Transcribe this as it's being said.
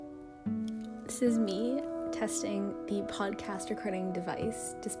This is me testing the podcast recording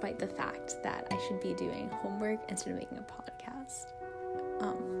device despite the fact that I should be doing homework instead of making a podcast.